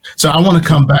 Yes. So I want to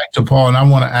come back to Paul, and I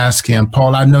want to ask him,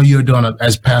 Paul, I know you're doing,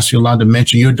 as Pastor Yolanda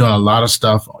mentioned, you're doing a lot of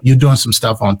stuff. You're doing some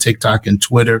stuff on TikTok and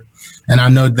Twitter. And I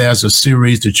know there's a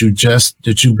series that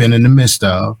you've been in the midst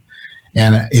of.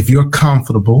 And if you're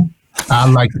comfortable,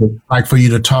 I'd like for you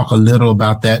to talk a little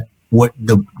about that,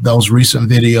 those recent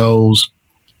videos.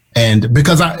 And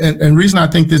because the reason I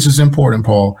think this is important,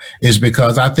 Paul, is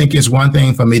because I think it's one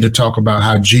thing for me to talk about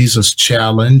how Jesus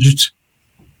challenged,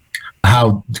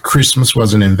 how Christmas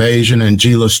was an invasion, and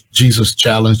Jesus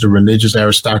challenged the religious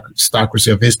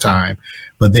aristocracy of his time.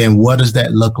 But then what does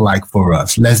that look like for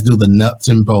us? Let's do the nuts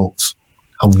and bolts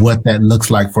of what that looks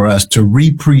like for us to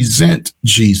represent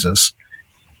Jesus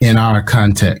in our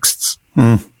contexts.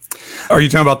 Are you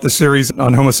talking about the series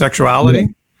on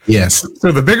homosexuality? Yes.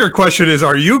 So the bigger question is,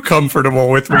 are you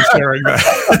comfortable with me sharing that?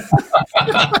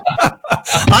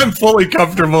 I'm fully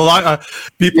comfortable.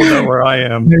 People know where I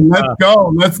am. Hey,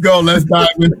 let's go. Let's dive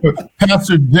into it.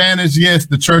 Pastor Janice, yes,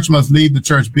 the church must leave the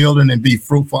church building and be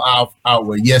fruitful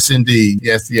outward. Yes, indeed.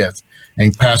 Yes.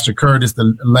 And Pastor Curtis,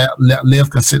 the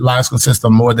lives consist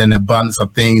of more than an abundance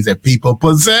of things that people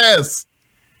possess.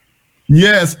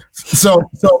 Yes. So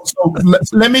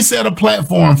let me set a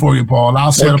platform for you, Paul.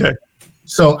 I'll set up.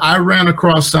 So I ran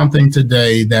across something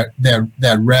today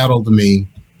that rattled me.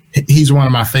 He's one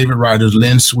of my favorite writers,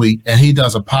 Lynn Sweet, and he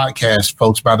does a podcast,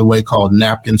 folks, by the way, called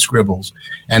Napkin Scribbles.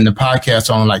 And the podcast's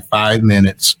on like 5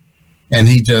 minutes. And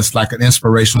he just like an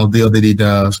inspirational deal that he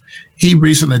does. He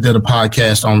recently did a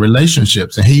podcast on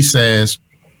relationships, and he says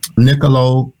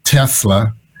Nikola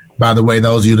Tesla, by the way,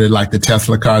 those of you that like the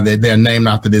Tesla car, they're named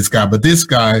after this guy, but this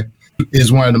guy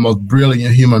is one of the most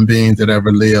brilliant human beings that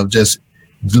ever lived. Just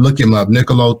look him up,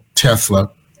 Nikola Tesla.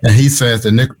 And he says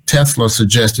that Tesla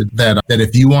suggested that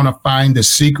if you want to find the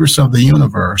secrets of the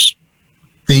universe,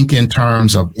 think in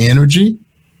terms of energy,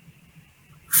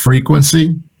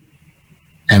 frequency,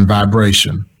 and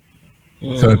vibration.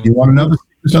 So if you want to know the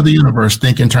secrets of the universe,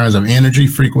 think in terms of energy,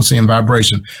 frequency, and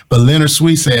vibration. But Leonard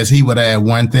Sweet says he would add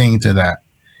one thing to that,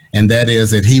 and that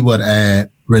is that he would add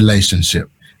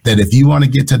relationship. That if you want to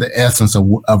get to the essence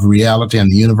of reality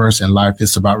and the universe and life,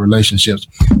 it's about relationships.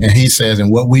 And he says,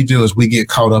 and what we do is we get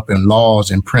caught up in laws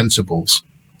and principles.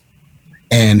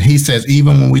 And he says,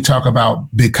 even when we talk about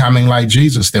becoming like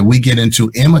Jesus, that we get into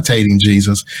imitating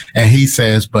Jesus. And he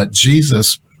says, but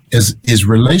Jesus is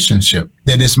relationship,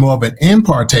 that it's more of an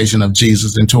impartation of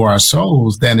Jesus into our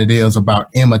souls than it is about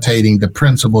imitating the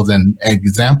principles and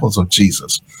examples of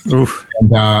Jesus.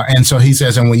 And so he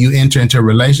says, and when you enter into a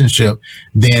relationship,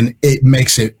 then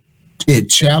it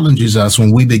challenges us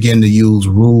when we begin to use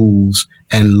rules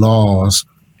and laws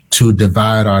to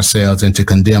divide ourselves and to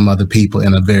condemn other people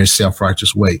in a very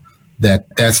self-righteous way.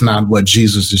 That's not what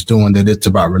Jesus is doing, that it's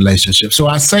about relationships. So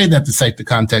I say that to take the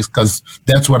context because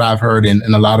that's what I've heard in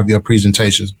a lot of your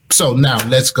presentations. So now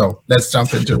let's go. Let's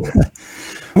jump into it.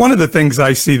 One of the things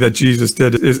I see that Jesus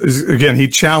did is again, he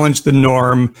challenged the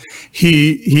norm.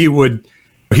 He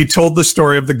told the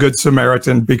story of the Good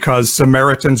Samaritan because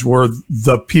Samaritans were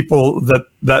the people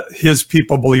that his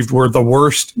people believed were the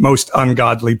worst, most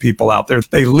ungodly people out there.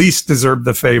 They least deserved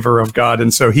the favor of God.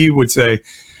 And so he would say,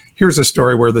 here's a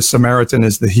story where the Samaritan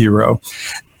is the hero.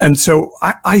 And so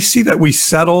I see that we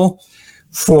settle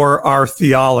for our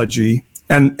theology,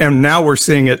 and now we're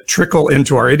seeing it trickle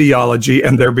into our ideology,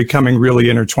 and they're becoming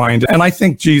really intertwined. And I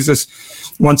think Jesus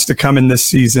wants to come in this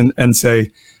season and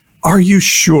say, are you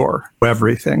sure of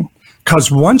everything? Because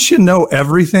once you know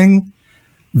everything,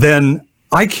 then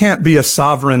I can't be a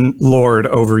sovereign Lord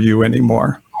over you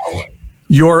anymore.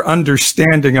 Your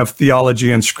understanding of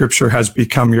theology and scripture has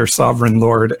become your sovereign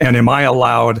Lord. And am I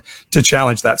allowed to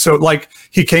challenge that? So like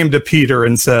he came to Peter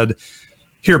and said,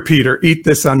 here, Peter, eat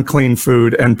this unclean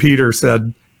food. And Peter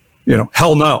said,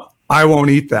 hell no, I won't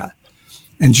eat that.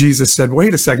 And Jesus said,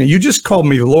 wait a second, you just called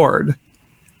me Lord.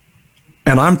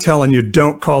 And I'm telling you,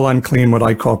 don't call unclean what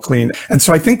I call clean. And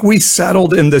so I think we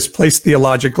settled in this place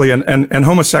theologically, and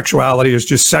homosexuality is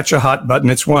just such a hot button.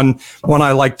 It's one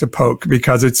I like to poke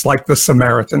because it's like the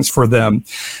Samaritans for them.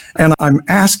 And I'm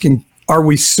asking, are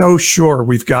we so sure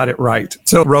we've got it right?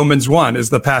 So Romans 1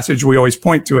 is the passage we always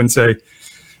point to and say,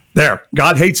 there,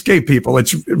 God hates gay people.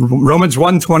 It's Romans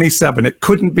 1:27. It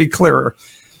couldn't be clearer.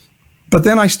 But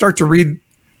then I start to read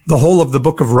the whole of the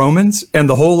book of Romans and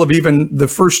the whole of even the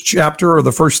first chapter or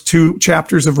the first 2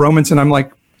 chapters of Romans. And I'm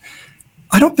like,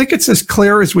 I don't think it's as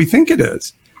clear as we think it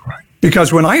is. Right.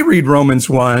 Because when I read Romans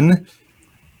 1,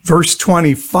 verse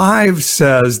 25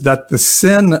 says that the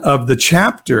sin of the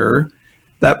chapter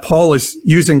that Paul is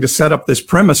using to set up this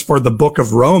premise for the book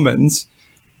of Romans,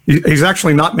 he's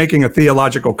actually not making a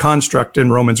theological construct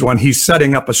in Romans 1. He's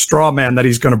setting up a straw man that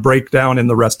he's going to break down in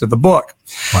the rest of the book.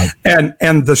 Right.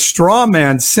 And the straw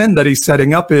man sin that he's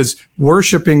setting up is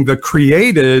worshiping the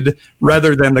created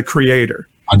rather than the creator.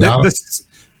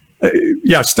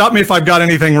 Stop me if I've got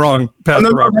anything wrong, Pastor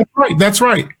Robert. That's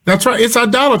right. It's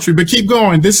idolatry, but keep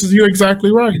going. You're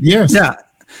exactly right. Yes. Yeah.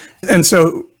 And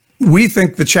so we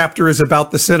think the chapter is about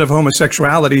the sin of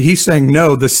homosexuality. He's saying,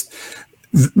 no,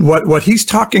 what he's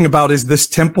talking about is this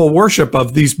temple worship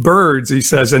of these birds, he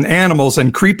says, and animals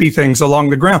and creepy things along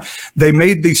the ground. They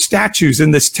made these statues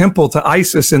in this temple to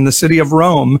Isis in the city of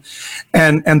Rome,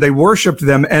 and they worshiped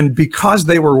them. And because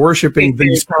they were worshiping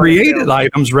these created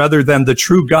items rather than the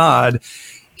true God,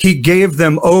 he gave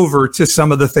them over to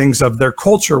some of the things of their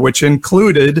culture, which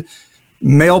included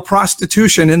male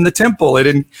prostitution in the temple.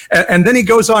 And then he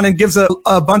goes on and gives a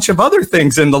bunch of other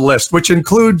things in the list, which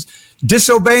includes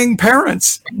disobeying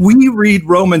parents. We read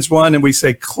Romans 1 and we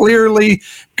say, clearly,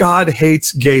 God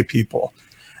hates gay people.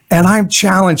 And I'm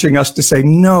challenging us to say,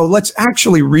 no, let's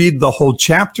actually read the whole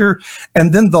chapter.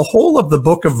 And then the whole of the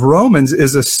book of Romans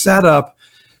is a setup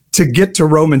to get to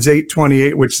Romans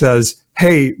 8:28, which says,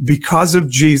 hey, because of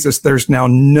Jesus, there's now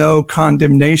no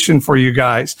condemnation for you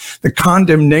guys. The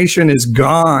condemnation is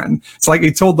gone. It's like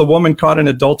he told the woman caught in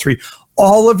adultery,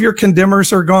 all of your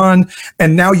condemners are gone,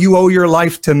 and now you owe your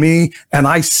life to me, and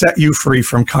I set you free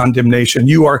from condemnation.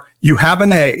 You have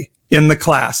an A in the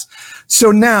class.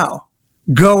 So now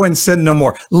go and sin no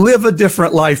more. Live a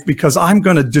different life, because I'm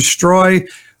going to destroy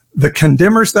the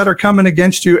condemners that are coming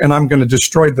against you, and I'm going to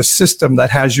destroy the system that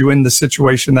has you in the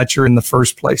situation that you're in the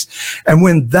first place. And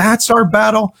when that's our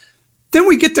battle, then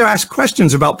we get to ask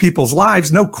questions about people's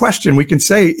lives. No question. We can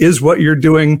say, is what you're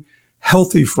doing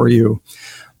healthy for you?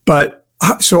 But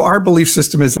so our belief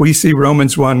system is, we see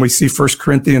Romans 1, we see 1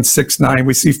 Corinthians 6:9,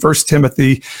 we see 1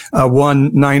 Timothy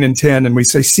 1:9 and 10, and we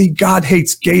say, see, God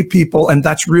hates gay people, and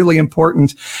that's really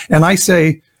important. And I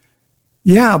say,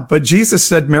 yeah, but Jesus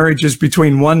said marriage is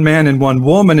between one man and one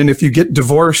woman, and if you get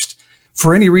divorced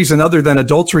for any reason other than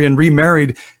adultery and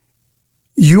remarried,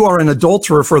 you are an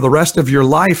adulterer for the rest of your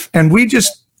life. And we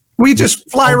just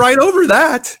fly right over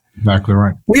that. Exactly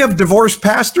right. We have divorced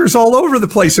pastors all over the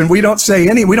place, and we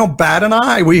don't bat an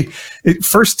eye. 1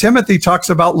 Timothy talks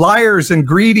about liars and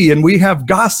greedy, and we have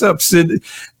gossips,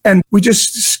 and we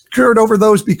just skirt over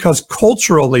those because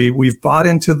culturally we've bought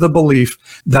into the belief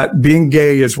that being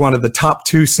gay is one of the top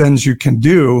 2 sins you can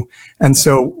do. And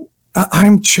so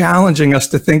I'm challenging us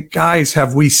to think, guys,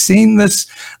 have we seen this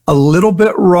a little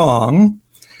bit wrong?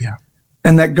 Yeah.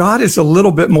 And that God is a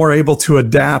little bit more able to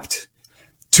adapt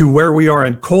to where we are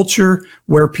in culture,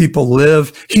 where people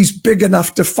live. He's big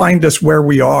enough to find us where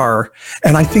we are.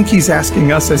 And I think he's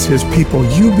asking us as his people,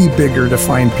 you be bigger to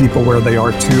find people where they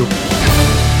are too.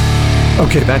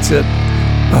 Okay, that's it.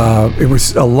 It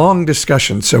was a long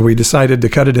discussion, so we decided to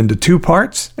cut it into 2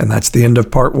 parts, and that's the end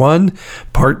of part 1.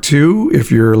 Part 2,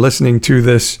 if you're listening to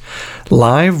this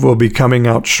live, will be coming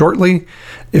out shortly.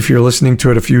 If you're listening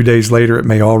to it a few days later, it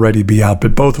may already be out,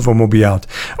 but both of them will be out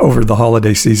over the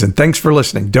holiday season. Thanks for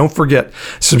listening. Don't forget,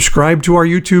 subscribe to our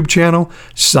YouTube channel,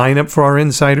 sign up for our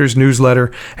Insiders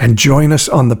newsletter, and join us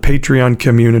on the Patreon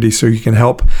community so you can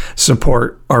help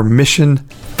support our mission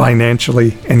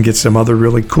financially and get some other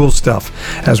really cool stuff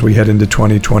as we head into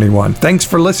 2021. Thanks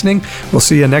for listening. We'll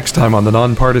see you next time on the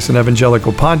Nonpartisan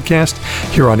Evangelical Podcast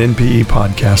here on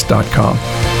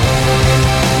npepodcast.com.